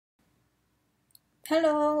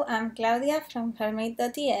Hello, I'm Claudia from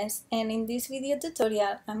Hermit.es, and in this video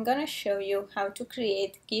tutorial I'm gonna show you how to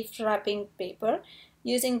create gift wrapping paper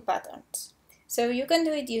using patterns. So you can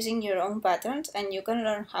do it using your own patterns, and you can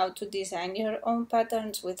learn how to design your own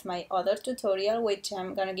patterns with my other tutorial, which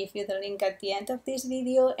I'm gonna give you the link at the end of this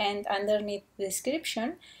video and underneath the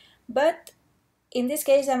description. But in this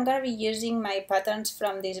case, I'm going to be using my patterns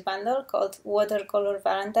from this bundle called Watercolor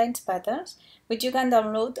Valentine's Patterns, which you can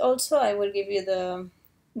download also. I will give you the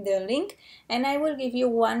link, and I will give you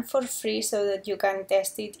one for free so that you can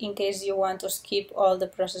test it in case you want to skip all the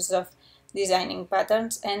process of designing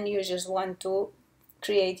patterns and you just want to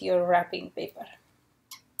create your wrapping paper.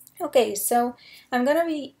 Okay, so I'm going to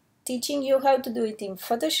be teaching you how to do it in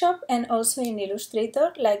Photoshop and also in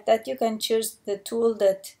Illustrator. Like that, you can choose the tool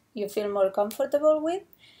that you feel more comfortable with.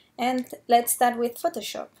 And let's start with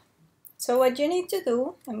Photoshop. So what you need to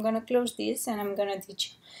do, I'm going to close this and I'm going to teach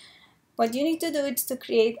you. What you need to do is to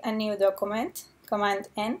create a new document, Command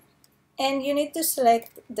N, and you need to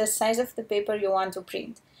select the size of the paper you want to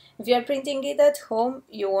print. If you are printing it at home,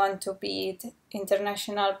 you want to be it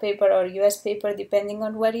international paper or US paper, depending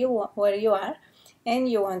on where you are,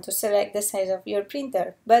 and you want to select the size of your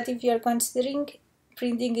printer. But if you are considering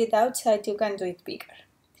printing it outside, you can do it bigger.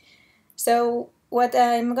 So what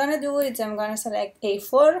I'm gonna do is I'm gonna select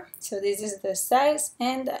A4, so this is the size,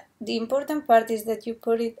 and the important part is that you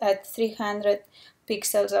put it at 300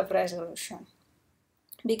 pixels of resolution,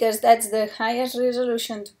 because that's the highest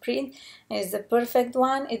resolution to print and it's the perfect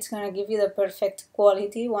one. It's gonna give you the perfect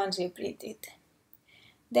quality once you print it.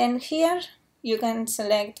 Then here you can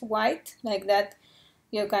select white, like that.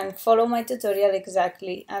 You can follow my tutorial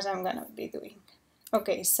exactly as I'm gonna be doing.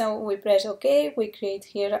 Okay, so we press OK, we create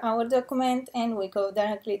here our document and we go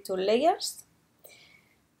directly to layers.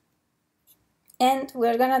 And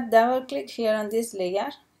we're gonna double click here on this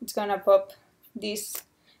layer. It's gonna pop this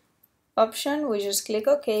option. We just click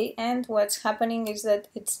OK, and what's happening is that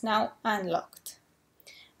it's now unlocked.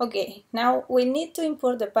 Okay, now we need to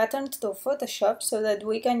import the pattern to Photoshop so that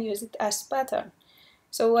we can use it as pattern.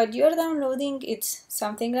 So what you're downloading, it's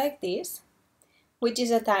something like this, which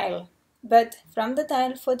is a tile. But from the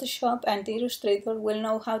tile, Photoshop and Illustrator will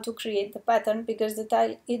know how to create the pattern because the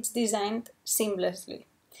tile is designed seamlessly.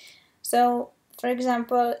 So, for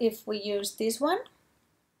example, if we use this one,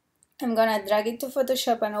 I'm gonna drag it to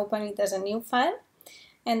Photoshop and open it as a new file.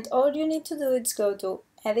 And all you need to do is go to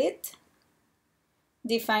Edit,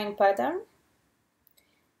 Define Pattern.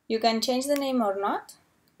 You can change the name or not,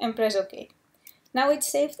 and press OK. Now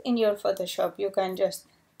it's saved in your Photoshop. You can just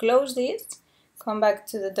close this, come back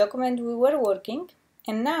to the document we were working,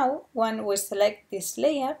 and now when we select this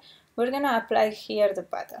layer, we're gonna apply here the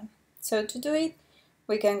pattern. So to do it,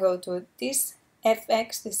 we can go to this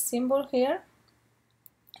FX, this symbol here,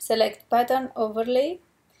 select Pattern Overlay,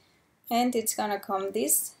 and it's gonna come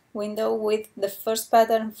this window with the first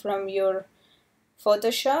pattern from your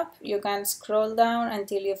Photoshop. You can scroll down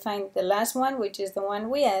until you find the last one, which is the one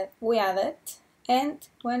we added. And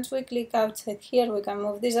once we click outside here, we can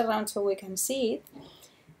move this around so we can see it.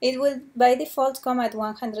 It will by default come at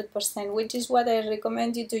 100%, which is what I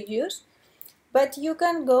recommend you to use. But you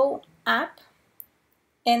can go up,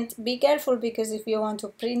 and be careful because if you want to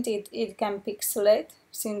print it, it can pixelate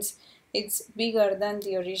since it's bigger than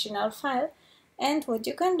the original file. And what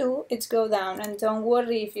you can do is go down, and don't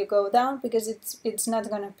worry if you go down because it's not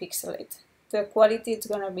gonna pixelate. The quality is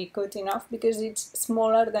gonna be good enough because it's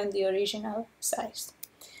smaller than the original size.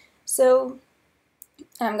 So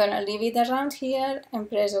I'm gonna leave it around here and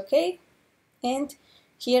press OK, and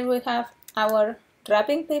here we have our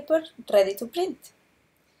wrapping paper ready to print.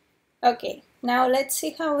 Okay, now let's see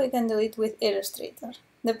how we can do it with Illustrator.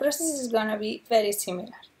 The process is gonna be very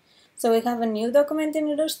similar. So we have a new document in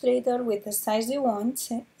Illustrator with the size you want,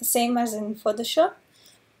 same as in Photoshop,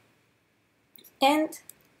 and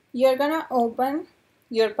you're gonna open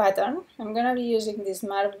your pattern. I'm gonna be using this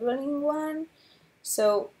marbling one,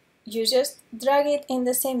 so you just drag it in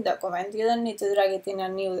the same document. You don't need to drag it in a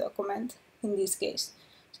new document in this case.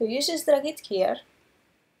 So you just drag it here.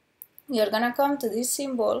 You're gonna come to this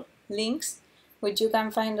symbol, links, which you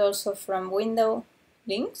can find also from Window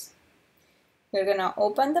Links. You're gonna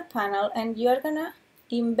open the panel and you're gonna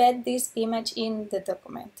embed this image in the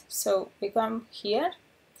document. So we come here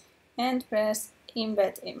and press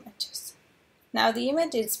Embed Images. Now the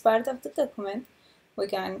image is part of the document. We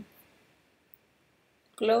can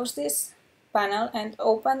close this panel and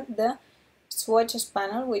open the swatches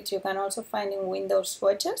panel, which you can also find in Windows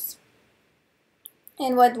Swatches.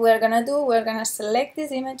 And what we're gonna do, we're gonna select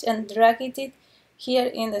this image and drag it here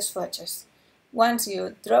in the swatches. Once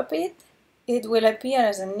you drop it, it will appear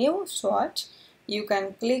as a new swatch you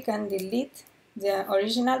can click and delete the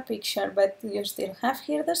original picture, but you still have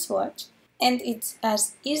here the swatch. And it's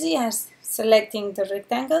as easy as selecting the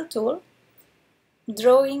rectangle tool,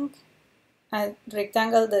 drawing a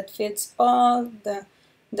rectangle that fits all the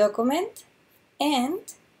document, and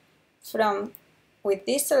from with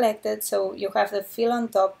this selected, so you have the fill on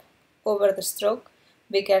top over the stroke.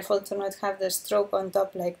 Be careful to not have the stroke on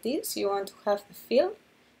top like this. You want to have the fill.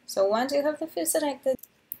 So once you have the fill selected,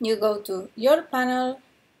 you go to your panel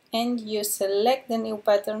and you select the new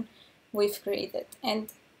pattern we've created.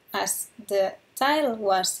 And as the tile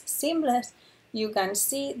was seamless, you can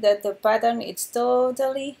see that the pattern is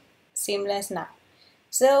totally seamless now.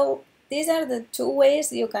 So these are the two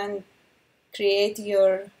ways you can create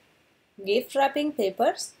your gift wrapping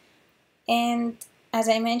papers. And as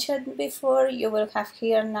I mentioned before, you will have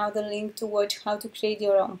here now the link to watch how to create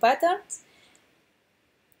your own patterns.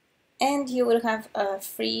 And you will have a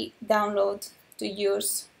free download to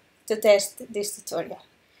use to test this tutorial.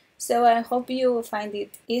 So I hope you find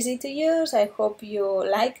it easy to use. I hope you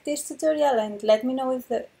like this tutorial, and let me know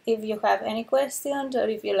if you have any questions or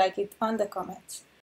if you like it on the comments.